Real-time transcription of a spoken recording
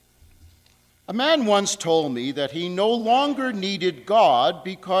A man once told me that he no longer needed God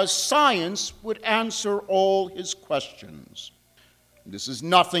because science would answer all his questions. This is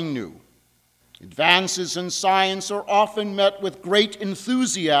nothing new. Advances in science are often met with great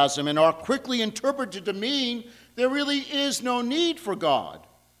enthusiasm and are quickly interpreted to mean there really is no need for God,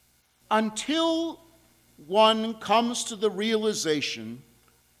 until one comes to the realization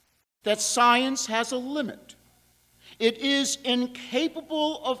that science has a limit. It is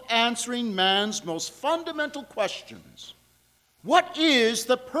incapable of answering man's most fundamental questions. What is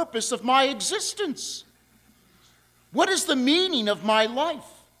the purpose of my existence? What is the meaning of my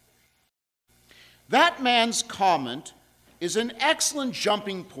life? That man's comment is an excellent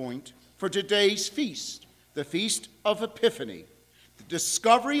jumping point for today's feast, the Feast of Epiphany, the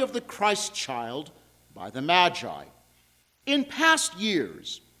discovery of the Christ child by the Magi. In past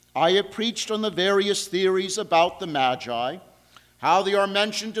years, I have preached on the various theories about the Magi, how they are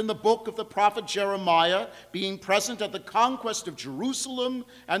mentioned in the book of the prophet Jeremiah, being present at the conquest of Jerusalem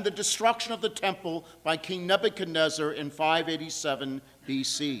and the destruction of the temple by King Nebuchadnezzar in 587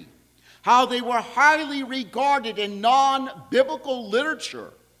 BC. How they were highly regarded in non-biblical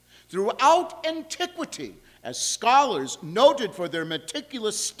literature throughout antiquity as scholars noted for their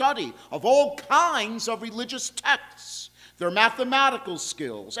meticulous study of all kinds of religious texts, their mathematical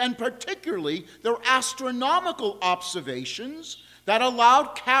skills, and particularly their astronomical observations that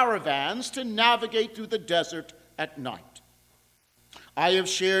allowed caravans to navigate through the desert at night. I have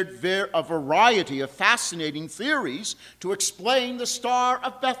shared a variety of fascinating theories to explain the Star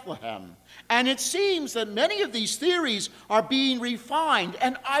of Bethlehem, and it seems that many of these theories are being refined,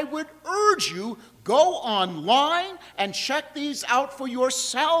 and I would urge you, go online and check these out for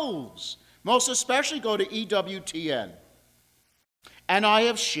yourselves. Most especially go to EWTN. And I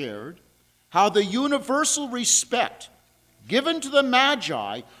have shared how the universal respect given to the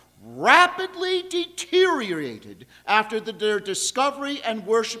Magi rapidly deteriorated after their discovery and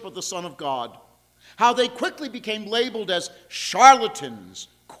worship of the Son of God, how they quickly became labeled as charlatans,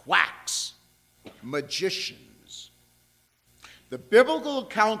 quacks, magicians. The biblical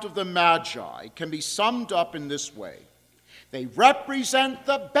account of the Magi can be summed up in this way. They represent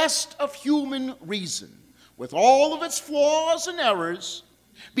the best of human reason, with all of its flaws and errors,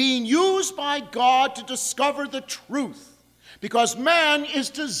 being used by God to discover the truth, because man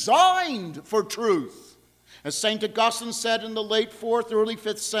is designed for truth. As St. Augustine said in the late 4th, early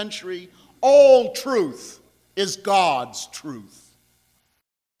 5th century, all truth is God's truth.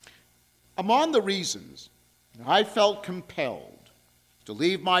 Among the reasons I felt compelled to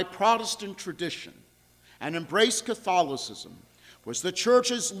leave my Protestant tradition and embrace Catholicism was the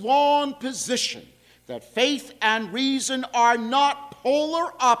Church's long position that faith and reason are not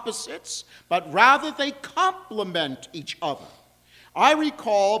polar opposites, but rather they complement each other. I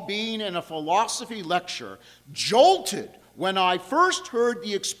recall being in a philosophy lecture, jolted when I first heard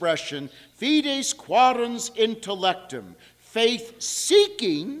the expression fides quaerens intellectum, faith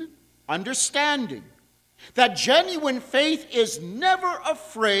seeking understanding. That genuine faith is never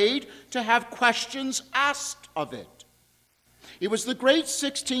afraid to have questions asked of it. It was the great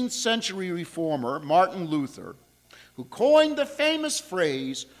 16th century reformer, Martin Luther, who coined the famous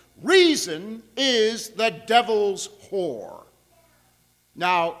phrase, "Reason is the devil's whore."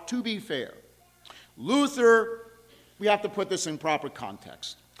 Now, to be fair, Luther, we have to put this in proper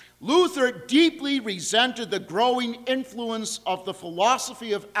context. Luther deeply resented the growing influence of the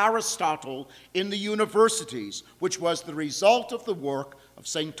philosophy of Aristotle in the universities, which was the result of the work of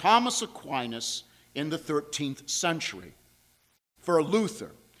St. Thomas Aquinas in the 13th century. For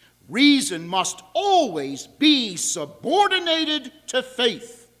Luther, reason must always be subordinated to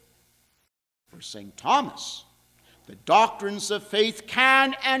faith. For St. Thomas, the doctrines of faith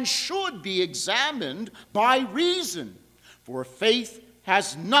can and should be examined by reason, for faith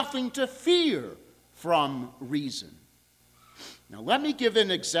has nothing to fear from reason. Now, let me give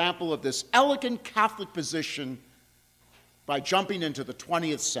an example of this elegant Catholic position by jumping into the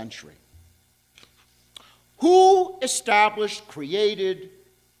 20th century. Who established, created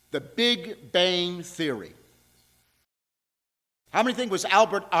the Big Bang Theory? How many think it was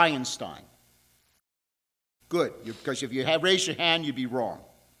Albert Einstein? Good, because if you had raised your hand, you'd be wrong.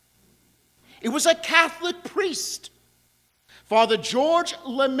 It was a Catholic priest, Father George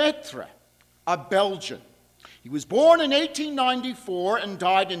Lemaitre, a Belgian. He was born in 1894 and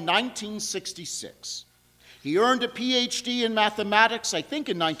died in 1966. He earned a PhD in mathematics, I think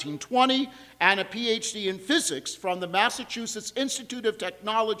in 1920, and a PhD in physics from the Massachusetts Institute of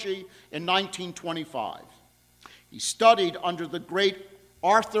Technology in 1925. He studied under the great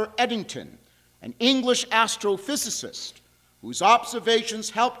Arthur Eddington, an English astrophysicist, whose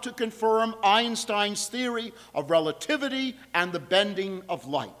observations helped to confirm Einstein's theory of relativity and the bending of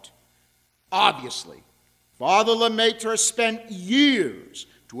light. Obviously, Father Lemaitre spent years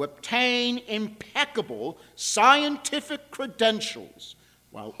to obtain impeccable scientific credentials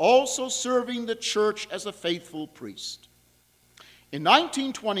while also serving the church as a faithful priest. In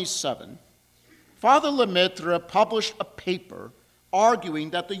 1927, Father Lemaitre published a paper arguing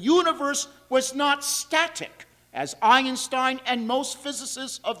that the universe was not static, as Einstein and most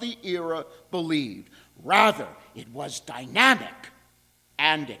physicists of the era believed. Rather, it was dynamic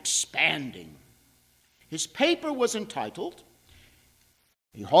and expanding. His paper was entitled,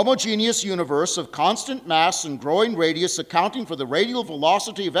 "A Homogeneous Universe of Constant Mass and Growing Radius Accounting for the Radial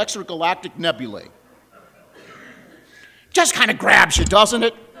Velocity of Extragalactic Nebulae." Just kind of grabs you, doesn't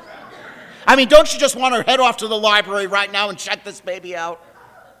it? I mean, don't you just want to head off to the library right now and check this baby out?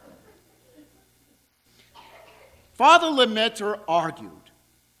 Father Lemaitre argued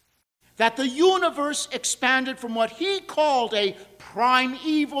that the universe expanded from what he called a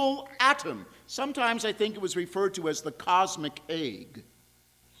primeval atom. Sometimes I think it was referred to as the cosmic egg.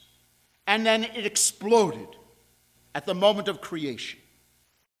 And then it exploded at the moment of creation.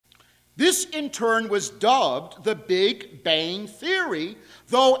 This, in turn, was dubbed the Big Bang Theory,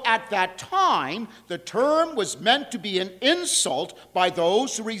 though at that time the term was meant to be an insult by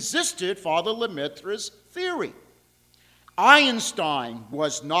those who resisted Father Lemaitre's theory. Einstein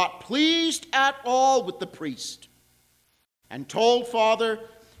was not pleased at all with the priest and told Father,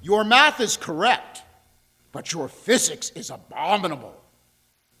 "Your math is correct, but your physics is abominable."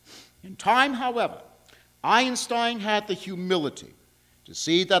 In time, however, Einstein had the humility to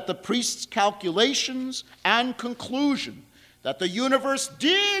see that the priest's calculations and conclusion that the universe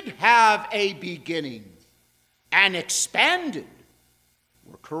did have a beginning and expanded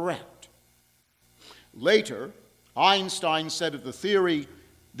were correct. Later, Einstein said of the theory,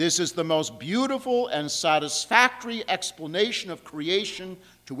 "This is the most beautiful and satisfactory explanation of creation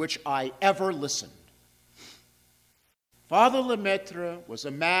to which I ever listened." Father Lemaitre was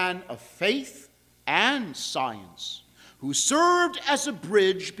a man of faith and science who served as a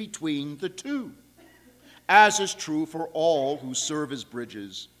bridge between the two. As is true for all who serve as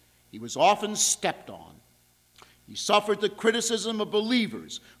bridges, he was often stepped on. He suffered the criticism of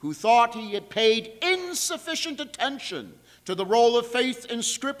believers who thought he had paid insufficient attention to the role of faith in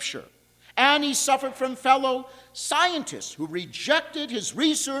Scripture. And he suffered from fellow scientists who rejected his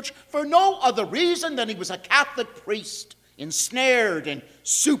research for no other reason than he was a Catholic priest ensnared in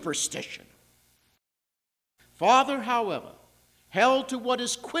superstition. Father, however, held to what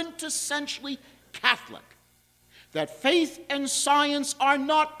is quintessentially Catholic, that faith and science are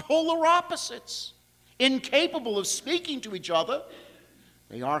not polar opposites, incapable of speaking to each other.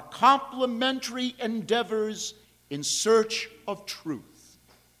 They are complementary endeavors in search of truth.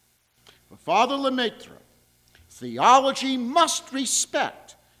 For Father Lemaitre, theology must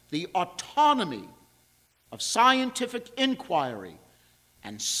respect the autonomy of scientific inquiry,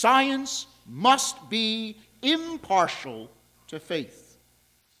 and science must be impartial to faith.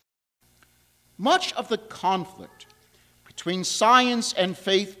 Much of the conflict between science and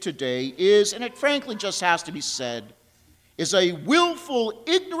faith today is, and it frankly just has to be said, is a willful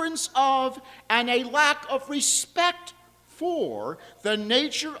ignorance of and a lack of respect for the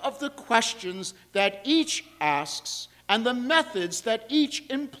nature of the questions that each asks and the methods that each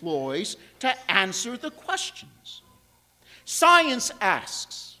employs to answer the questions. Science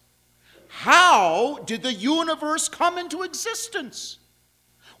asks, how did the universe come into existence?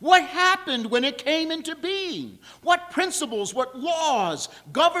 What happened when it came into being? What principles, what laws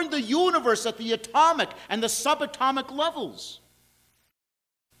governed the universe at the atomic and the subatomic levels?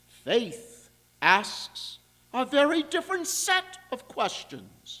 Faith asks a very different set of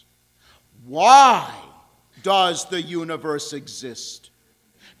questions. Why does the universe exist?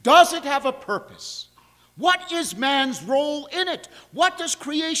 Does it have a purpose? What is man's role in it? What does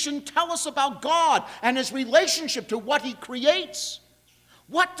creation tell us about God and his relationship to what he creates?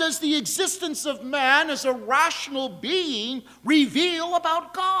 What does the existence of man as a rational being reveal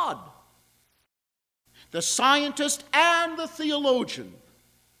about God? The scientist and the theologian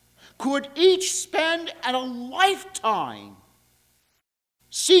could each spend a lifetime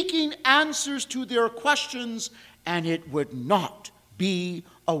seeking answers to their questions, and it would not be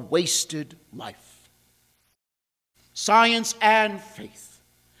a wasted life. Science and faith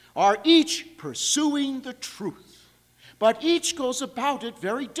are each pursuing the truth, but each goes about it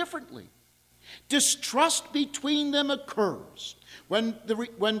very differently. Distrust between them occurs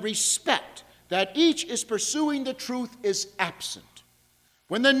when respect that each is pursuing the truth is absent.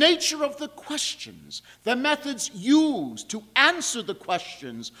 when the nature of the questions, the methods used to answer the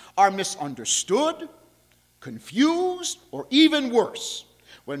questions are misunderstood, confused, or even worse,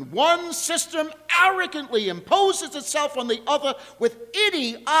 when one system arrogantly imposes itself on the other with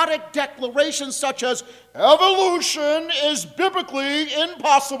idiotic declarations such as, evolution is biblically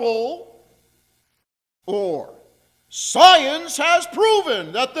impossible, or science has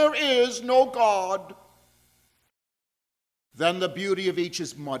proven that there is no God, then the beauty of each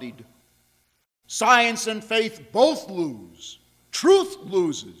is muddied. Science and faith both lose. Truth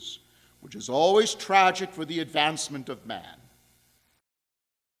loses, which is always tragic for the advancement of man.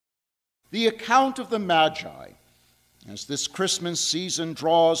 The account of the Magi, as this Christmas season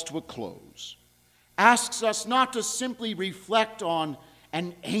draws to a close, asks us not to simply reflect on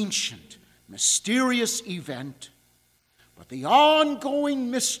an ancient, mysterious event, but the ongoing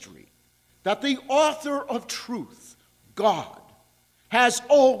mystery that the author of truth, God, has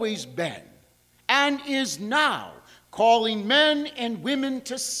always been and is now calling men and women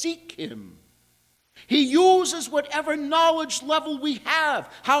to seek him. He uses whatever knowledge level we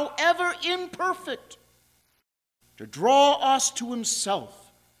have, however imperfect, to draw us to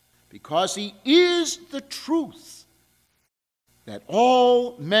himself, because he is the truth that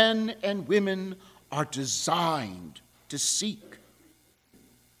all men and women are designed to seek.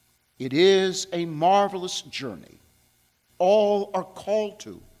 It is a marvelous journey. All are called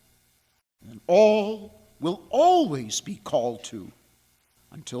to, and all will always be called to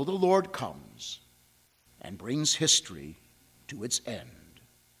until the Lord comes and brings history to its end.